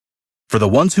For the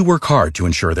ones who work hard to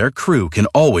ensure their crew can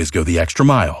always go the extra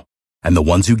mile, and the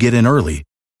ones who get in early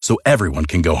so everyone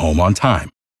can go home on time,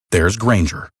 there's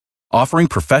Grainger, offering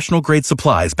professional-grade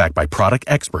supplies backed by product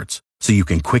experts so you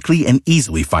can quickly and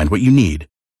easily find what you need.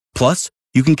 Plus,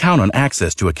 you can count on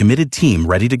access to a committed team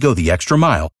ready to go the extra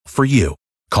mile for you.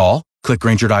 Call, click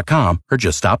Grainger.com, or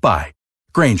just stop by.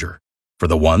 Grainger, for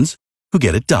the ones who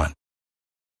get it done.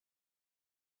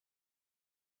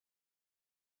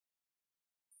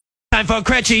 Time for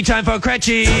Cretchy, time for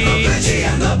Cretchy.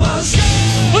 And the Buzz.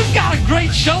 We've got a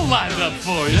great show lined up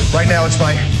for you. Right now, it's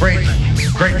my great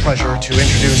pleasure to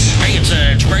introduce... Hey,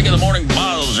 it's Greg in the Morning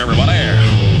Buzz, everybody.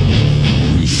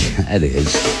 Yeah, it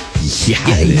is. Yeah,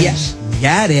 it is.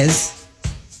 Yeah, it is.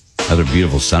 Another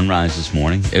beautiful sunrise this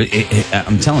morning.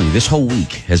 I'm telling you, this whole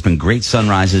week has been great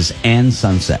sunrises and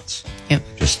sunsets. Yep.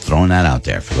 Just throwing that out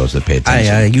there for those that pay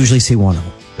attention. I usually see one of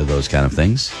them. To those kind of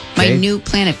things. My Okay? new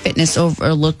Planet Fitness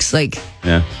overlooks like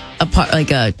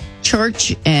a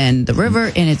church and the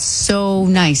river, and it's so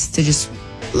nice to just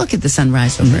look at the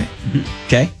sunrise over it.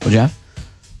 Okay, well, Jeff?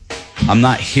 I'm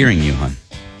not hearing you, hon.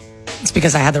 It's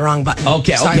because I had the wrong button.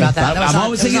 Okay, Sorry about that. I'm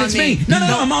always thinking it's me. No,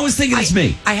 I'm always thinking it's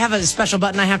me. I have a special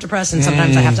button I have to press, and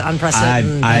sometimes I have to unpress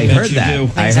it. I heard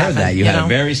that. Things happen, You had a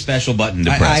very special button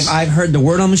to press. I've heard the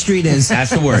word on the street is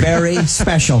that's the word. Very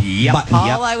special button.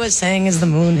 All I was saying is the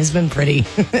moon has been pretty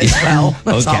as well.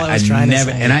 That's all I was trying to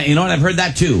say. And you know what? I've heard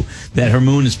that too. That her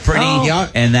moon is pretty,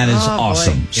 and that is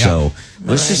awesome. Boy. So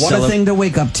let's just what a thing to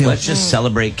wake up to. Let's just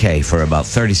celebrate Kay for about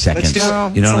 30 seconds. Let's do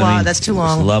it. You know It's what a I mean? lot. That's too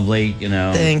long. It's lovely. You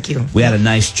know. Thank you. We had a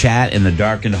nice chat in the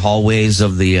darkened hallways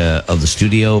of the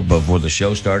studio before the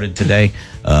show started today.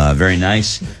 Very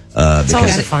nice. It's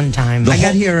always a fun time. I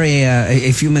got here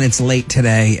a few minutes late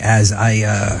today as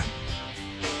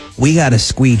we got a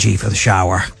squeegee for the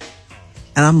shower,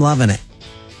 and I'm loving it.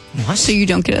 What? So you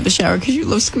don't get out of the shower because you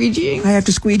love squeegeeing? I have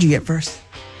to squeegee it first.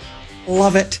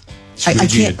 Love it. I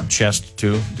can't. The chest,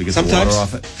 too, to get Sometimes. the water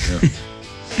off it.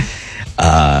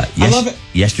 I love it.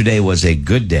 Yesterday was a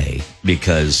good day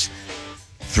because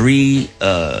 3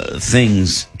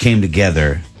 things came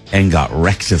together and got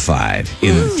rectified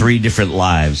in 3 different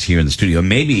lives here in the studio.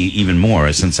 Maybe even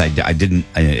more since I didn't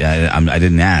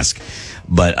ask.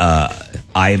 But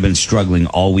I have been struggling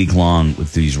all week long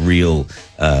with these real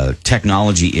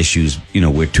technology issues. You know,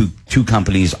 where two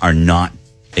companies are not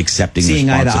accepting Seeing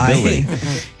responsibility, eye to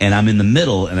eye. and I'm in the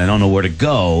middle, and I don't know where to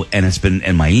go. And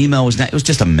and my email was it was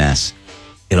just a mess.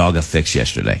 It all got fixed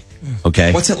yesterday.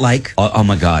 Okay, What's it like? Oh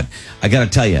my God, I got to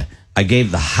tell you, I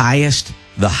gave the highest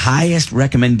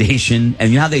recommendation,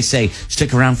 and you know how they say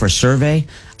stick around for a survey.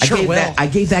 I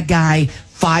gave that guy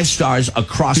 5 stars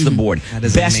across the board. That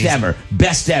is best amazing.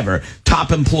 best ever,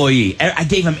 top employee. I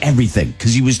gave him everything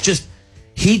because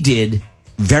he did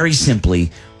very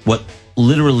simply what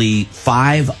literally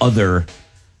 5 other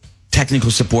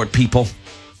technical support people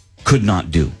could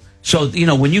not do. So, you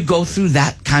know, when you go through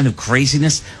that kind of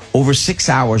craziness over 6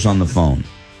 hours on the phone,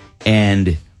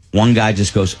 and one guy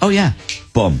just goes, oh yeah,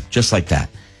 boom, just like that.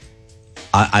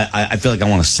 I feel like I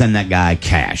want to send that guy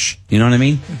cash. You know what I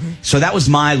mean? Mm-hmm. So that was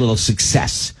my little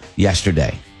success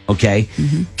yesterday. Okay.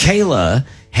 Mm-hmm. Kayla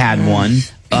had one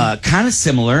kind of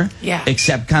similar,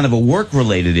 except kind of a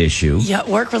work-related issue. Yeah,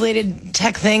 work-related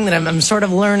tech thing that I'm sort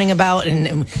of learning about,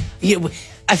 and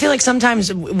I feel like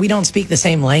sometimes we don't speak the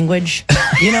same language.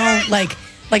 You know, like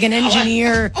an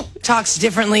engineer talks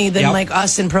differently than like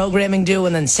us in programming do,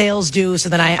 and then sales do. So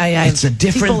then I It's a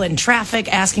different- people in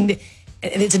traffic asking.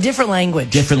 It's a different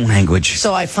language. Different language.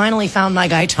 So I finally found my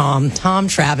guy Tom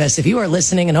Travis. If you are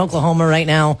listening in Oklahoma right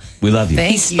now, we love you.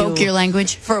 Thank He spoke you your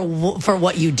language for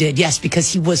what you did. Yes,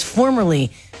 because he was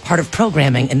formerly part of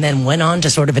programming and then went on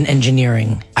to sort of an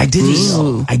engineering. I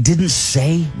didn't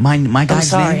say my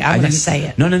guy's sorry, name. I'm going to say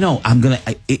it. No.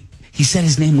 He said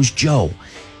his name was Joe.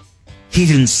 He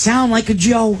didn't sound like a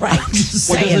Joe. Right. What does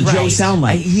a Joe sound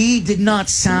like? He did not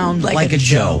sound like a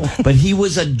Joe, Joe. but he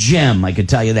was a gem. I could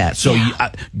tell you that. So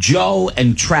Joe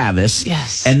and Travis.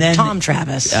 Yes. And then Tom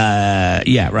Travis.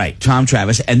 Tom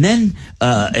Travis. And then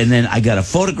I got a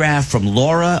photograph from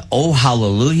Laura. Oh,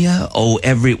 hallelujah. Oh,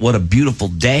 what a beautiful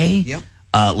day. Yep.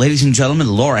 Ladies and gentlemen,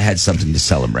 Laura had something to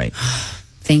celebrate.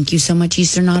 Thank you so much,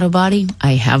 Eastern Auto Body.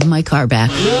 I have my car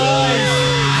back.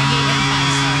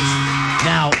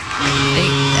 Now,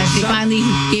 They finally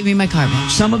gave me my car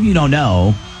back. some of you don't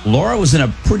know, Laura was in a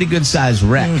pretty good sized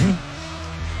wreck.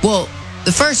 Well,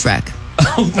 the first wreck.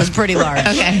 was pretty large.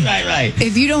 Okay. Right.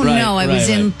 If you don't know, I was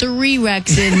in 3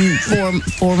 wrecks in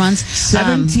 4 months.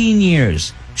 17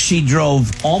 years. She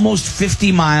drove almost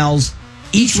 50 miles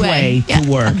each way Yeah. to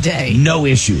work, day. no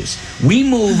issues. We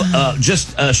move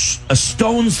just a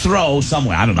stone's throw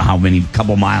somewhere. I don't know how many,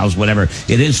 couple miles, whatever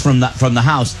it is from the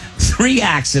house. 3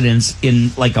 accidents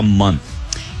in like a month.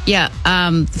 Yeah.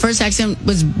 The first accident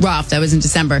was rough. That was in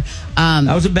December.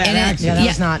 That was a bad and then- accident. Yeah, that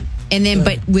was not. And then,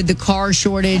 but with the car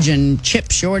shortage and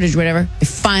chip shortage, whatever, I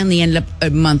finally ended up a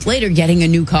month later getting a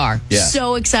new car. Yeah.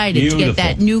 So excited to Beautiful. get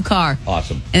that new car.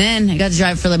 Awesome. And then I got to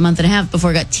drive for like a month and a half before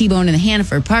I got T-boned in the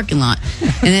Hannaford parking lot.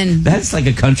 And then That's like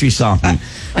a country song.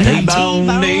 T-bone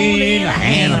in a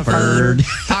Hannaford.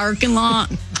 parking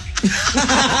lot.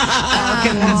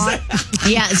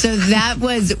 Yeah, so that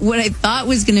was what I thought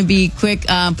was going to be quick.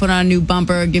 Put on a new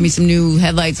bumper, give me some new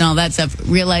headlights and all that stuff.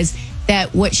 Realized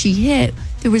that what she hit,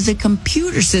 there was a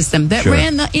computer system that Sure.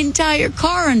 ran the entire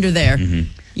car under there.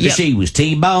 Yep. She was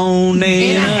T-boned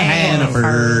in a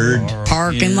Hannaford.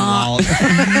 Parking lot.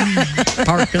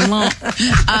 Parking lot.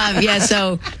 Yeah,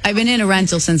 so I've been in a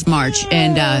rental since March,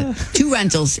 and 2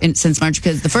 rentals since March,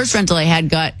 because the first rental I had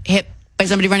got hit by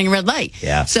somebody running a red light.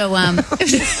 Yeah. So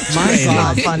It's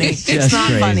not funny. It's not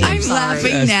crazy. funny. I'm sorry.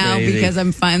 laughing That's now crazy. because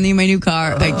I'm finally in my new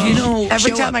car. Like, You know,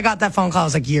 Every show time up. I got that phone call, I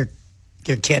was like, "You're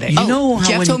kidding." You know how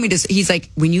Jeff when- told me this. He's like,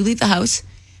 when you leave the house,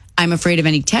 I'm afraid of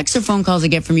any texts or phone calls I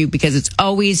get from you because it's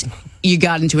always you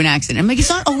got into an accident. I'm like, it's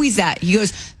not always that. He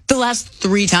goes, the last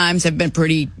 3 times have been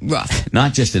pretty rough.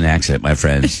 not just an accident, my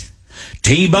friends.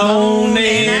 T-bone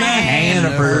in a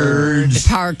Hannaford.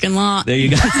 Parking lot. There you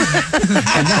go. and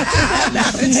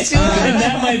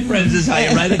that, my friends, is how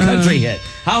you write a country hit.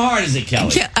 How hard is it,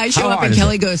 Kelly? I show How up hard and is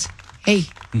Kelly it? goes, hey,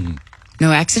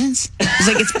 no accidents? He's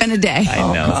like, it's been a day.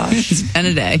 I know. It's been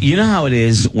a day. You know how it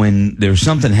is when there's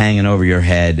something hanging over your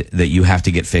head that you have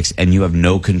to get fixed and you have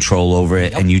no control over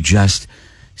it and you just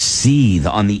seethe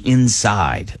on the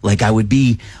inside. Like I would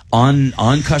be on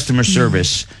customer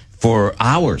service for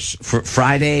hours for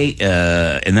Friday,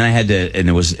 and then I had to,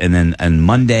 and then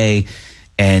Monday,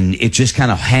 and it just kind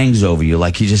of hangs over you.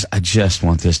 Like I just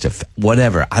want this to,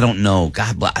 whatever. I don't know.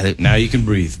 God bless. Now you can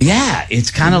breathe. Yeah, it's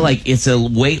kind of like it's a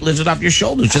weight lifted off your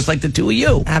shoulders, just like the two of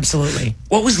you. Absolutely.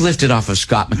 What was lifted off of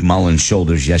Scott McMullen's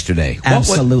shoulders yesterday?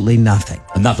 Absolutely nothing.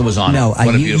 Nothing was on No, it.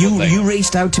 What a beautiful thing. you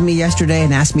reached out to me yesterday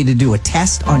and asked me to do a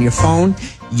test on your phone.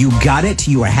 You got it.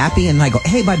 You were happy, and I go,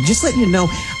 "Hey, bud, just letting you know,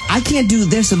 I can't do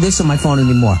this or this on my phone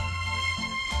anymore."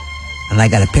 And I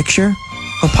got a picture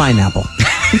of pineapple,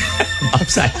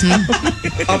 upside down.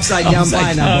 upside down Upside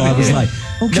pineapple. down, I was yeah. like,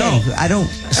 "Okay, I don't."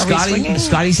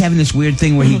 Scotty's having this weird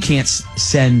thing where he can't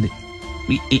send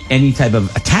any type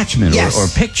of attachment Yes. or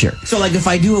picture. So, like, if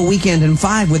I do a weekend in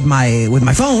 5 with my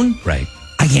phone, Right.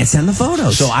 I can't send the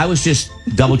photos. So I was just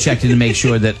double checking to make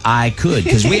sure that I could,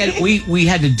 because we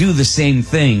had to do the same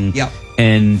thing. Yep.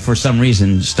 And for some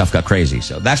reason, stuff got crazy.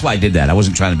 So that's why I did that. I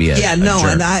wasn't trying to be a yeah, no,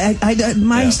 jerk. and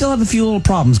I still have a few little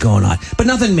problems going on, but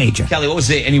nothing major. Kelly, what was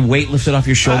it? Any weight lifted off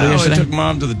your shoulder I yesterday? took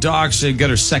Mom to the doctor,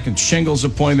 got her second shingles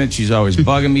appointment. She's always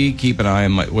bugging me. Keep an eye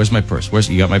on where's my purse?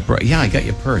 You got my purse? Yeah, I got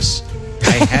your purse.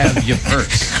 I have your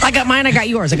purse. I got mine. I got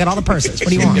yours. I got all the purses. What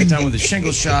do you We get want? done with the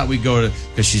shingle shot. We go to,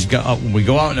 because when we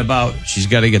go out and about, she's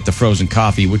got to get the frozen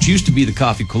coffee, which used to be the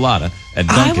coffee colada at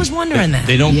Dunkin'. I was wondering that.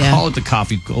 They don't Yeah. call it the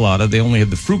coffee colada. They only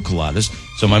have the fruit coladas.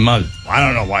 So my mom, I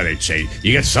don't know why they say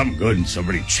you get something good and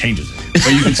somebody changes it,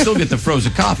 but you can still get the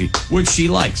frozen coffee, which she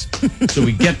likes. So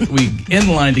we in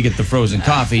line to get the frozen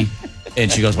coffee. And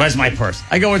she goes, "Where's my purse?"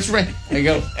 I go, "It's right." I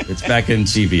go, "It's back in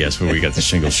CVS where we got the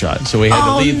shingle shot." So we had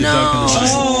to leave the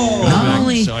Dunkin'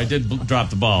 line. So I did drop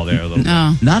the ball there a little bit.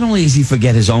 Oh. Not only does he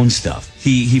forget his own stuff,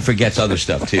 he forgets other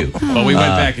stuff too. But we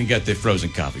went back and got the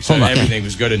frozen coffee. So hold on. everything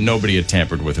was good and nobody had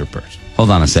tampered with her purse.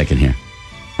 Hold on a second here.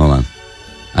 Hold on.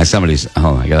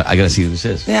 Hold on. I gotta see who this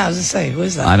is. Yeah, I was gonna say, who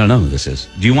is that? I don't know who this is.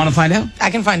 Do you want to find out? I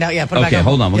can find out. Yeah, put it back Okay, on.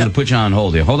 hold on. We're Yep. gonna put you on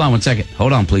hold here. Hold on 1 second.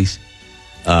 Hold on, please.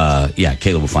 Yeah,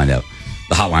 Caleb will find out.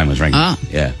 The hotline was ringing. Oh.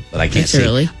 Yeah, but I can't That's see.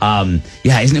 early.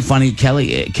 Yeah, isn't it funny?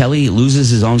 Kelly loses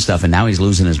his own stuff, and now he's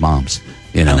losing his mom's.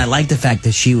 You know. And I like the fact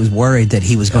that she was worried that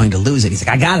he was going to lose it. He's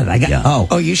like, "I got it. Yeah. Oh,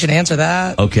 Oh, you should answer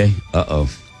that. Okay. Uh-oh.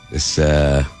 This.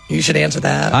 You should answer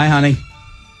that. Hi, honey.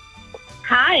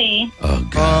 Hi. Oh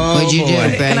God. What'd you do,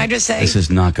 Greg? Can I just say? This is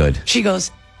not good. She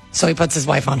goes. So he puts his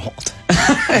wife on hold.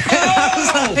 I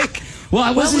was like, Well, I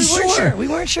well, wasn't we weren't sure. sure. We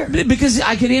weren't sure. Because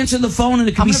I could answer the phone and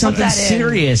it could I'm be gonna put something that in.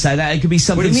 serious. It could be what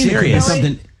something do you mean? serious. Really?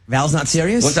 Something. Val's not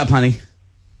serious." What's up, honey?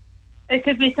 It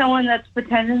could be someone that's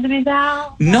pretending to be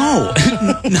Val. No,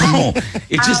 no.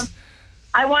 It just.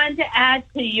 I wanted to add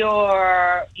to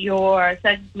your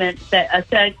segment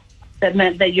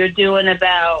that you're doing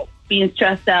about being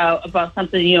stressed out about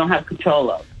something you don't have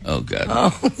control of. Oh God.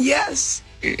 Oh yes.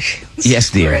 Yes,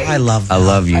 dear. I love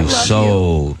you love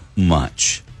so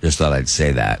much. Just thought I'd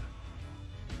say that.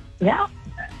 Yeah.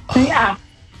 Yeah.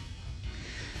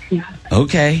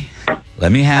 Okay.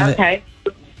 Let me have it. Okay.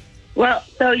 Well,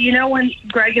 so you know when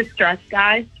Greg is stressed,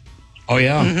 guys? Oh,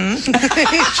 yeah. Sure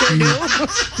do.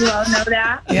 You all know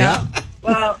that? Yeah.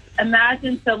 Well,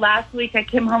 imagine, so last week I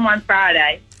came home on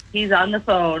Friday. He's on the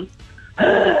phone.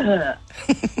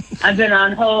 I've been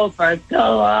on hold for so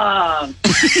long.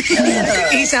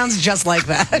 He sounds just like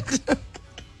that.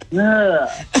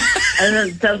 And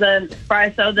then,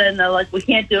 so then they're like, we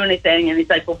can't do anything. And he's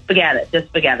like, well, forget it.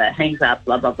 Just forget it. Hangs up,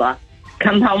 blah, blah, blah.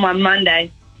 Come home on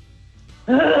Monday.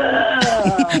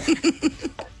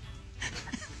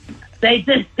 They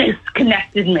just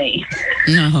disconnected me.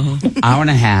 No. Hour and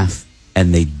a half,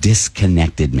 and they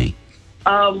disconnected me.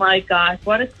 Oh, my gosh.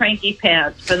 What a cranky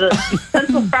pants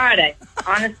since Friday.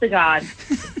 Honest to God.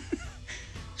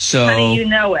 So, Honey, you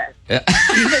know it.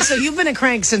 So you've been a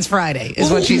crank since Friday, is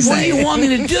what she's What saying. do you want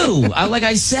me to do? Like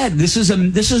I said, this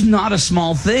is not a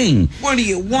small thing. What do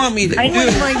you want me to What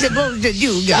am I supposed to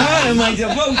do, guys? What am I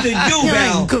supposed to do,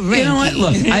 Val? You know what?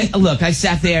 Look, I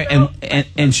sat there and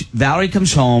Valerie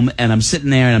comes home and I'm sitting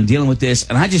there and I'm dealing with this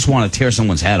and I just want to tear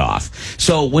someone's head off.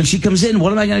 So when she comes in,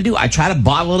 what am I going to do? I try to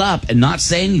bottle it up and not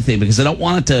say anything because I don't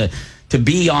want it to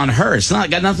be on her. It's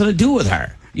not got nothing to do with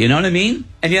her. You know what I mean?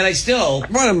 And yet I still.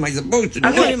 What am I supposed to do?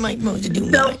 What am I supposed to do,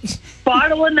 So, guys?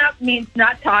 bottling up means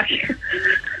not talking.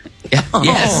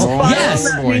 Yes. Bottling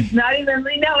Yes. up means not even,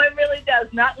 no, it really does.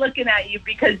 Not looking at you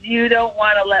because you don't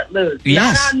want to let loose.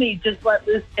 Yes. Not on me, just let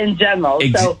loose in general.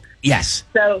 Yes.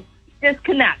 So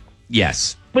disconnect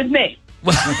Yes. with me.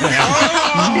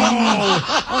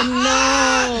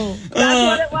 Oh, no. That's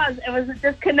what it was. It was a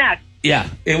disconnect. Yeah.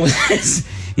 It was.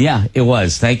 Yeah, it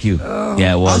was. Thank you.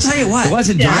 Yeah, it was. I'll tell you what. It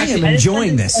wasn't I directed. am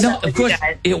enjoying this. No, of course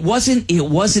it wasn't. It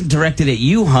wasn't directed at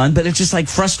you, hon. But it's just like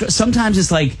frustrating. Sometimes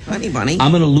it's like, Honey bunny.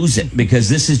 I'm going to lose it because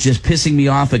this is just pissing me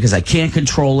off because I can't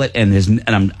control it, and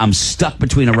I'm stuck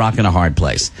between a rock and a hard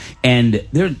place. And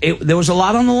there was a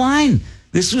lot on the line.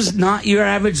 This was not your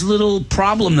average little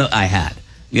problem that I had.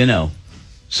 You know.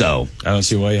 So I don't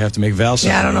see why you have to make Val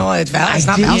suffer. Yeah, I don't know. It's Val. It's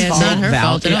not didn't- Val's Yeah, it's fault. not her Val,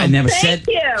 fault at all. I never Thank said.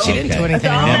 you. She didn't do anything It's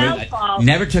all wrong. Val's fault.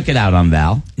 Never took it out on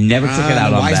Val. Never took it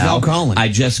out on why is Val. Val calling? I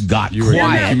just got You were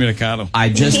quiet. incommunicado. I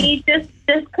just He just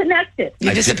disconnected.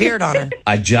 You disappeared on her.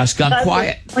 got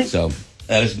quiet. So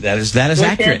that is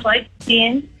accurate. It's like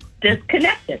being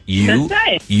disconnected. You Just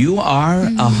saying. you are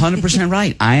 100%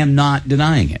 right. I am not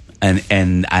denying it,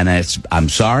 and I'm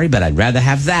sorry, but I'd rather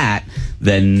have that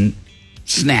than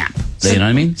snap. You know what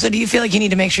I mean? So do you feel like you need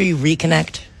to make sure you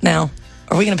reconnect now?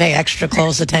 Are we going to pay extra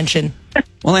close attention?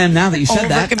 Well, and now that you said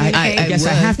that, I Over-communicate. guess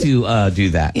I have to do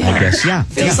that. I guess, yeah.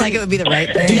 Feels like it would be the right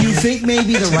thing. Do you think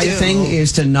maybe the right thing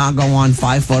is to not go on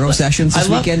 5 photo sessions this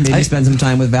weekend? Maybe spend some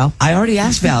time with Val? I already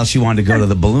asked Val if she wanted to go to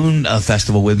the balloon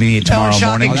festival with me tomorrow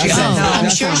shocking. morning. She She said said no. I'm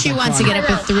That sure sounds she like wants to fun. get up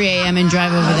at 3 a.m. and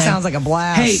drive over That there. sounds like a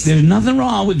blast. Hey, there's nothing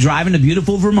wrong with driving to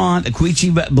beautiful Vermont,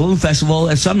 Aquicci Balloon Festival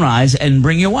at sunrise, and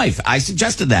bring your wife. I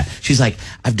suggested that. She's like,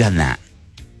 I've done that.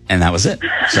 And that was it.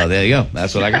 So there you go.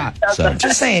 That's what I got. So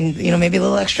Just saying, maybe a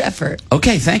little extra effort.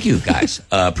 okay, thank you guys.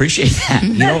 Appreciate that.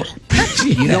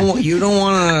 You don't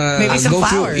want Maybe to some go through.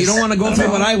 flowers. You don't want to go through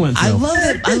what I went through.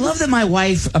 I love that my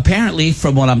wife, apparently,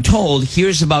 from what I'm told,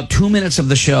 hears about 2 minutes of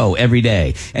the show every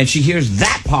day. And she hears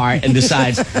that part and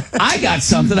decides, I got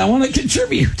something I want to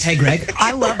contribute. Hey, Greg.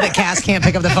 I love that Cass can't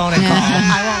pick up the phone and call.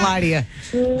 I won't lie to you.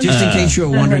 Just in case you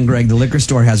were wondering, Greg, the liquor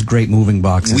store has great moving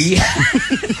boxes.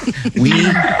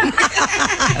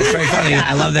 That's very funny.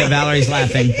 I love that Valerie's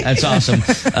laughing. That's awesome.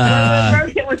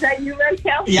 Was that you,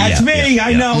 Raquel? Yeah, it's me.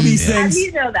 I know these How do things.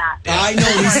 you know that? I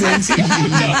know these things.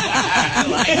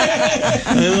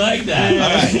 I like that. All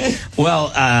right. Well,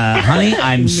 honey,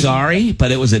 I'm sorry,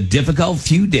 but it was a difficult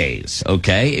few days,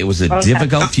 okay? It was a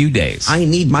difficult few days. I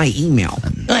need my email.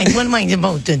 Like, what am I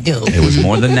supposed to do? It was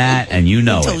more than that, and you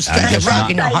know So it. stuck I'm just a rock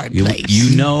in a not- hard you, place.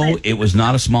 you know it was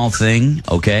not a small thing,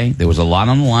 okay? There was a lot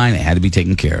on the line. It had to be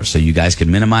taken care of. So you guys can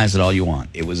minimize it all you want.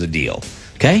 It was a deal,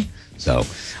 okay? So,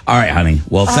 all right, honey.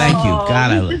 Well, thank you.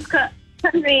 God, we just got,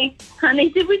 honey,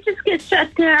 did we just get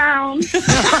shut down?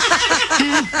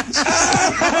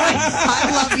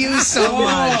 I love you so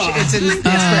much. It's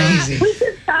crazy. We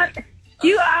just got,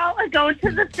 you all are going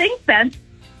to the thing fence,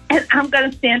 and I'm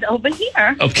going to stand over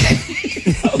here. Okay.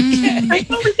 That's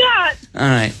what we got. All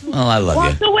right. Well, I love you.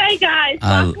 Walk away, guys.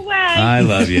 Walk away. I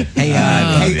love you. Hey,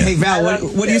 hey, Val,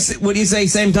 what do you say?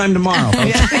 Same time tomorrow. All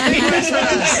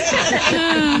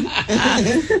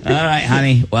right,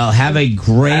 honey. Well, have a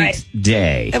great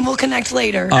day. And we'll connect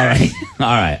later. All right. All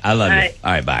right. I love All you. right.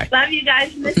 All right, bye. Love you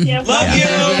guys. Miss you.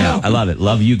 Yeah, I love it.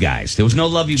 Love you guys. There was no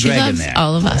love you, She Greg, in loves there.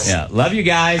 all of us. Yeah, love you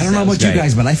guys. I don't know That was about you great.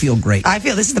 guys, but I feel great. I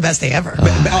feel this is the best day ever.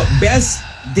 Best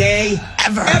day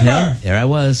Ever. Yeah, there I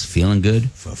was, feeling good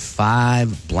for 5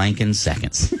 blanking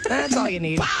seconds. That's all you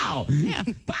need. Pow! Yeah,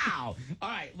 pow! All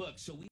right, look, so we.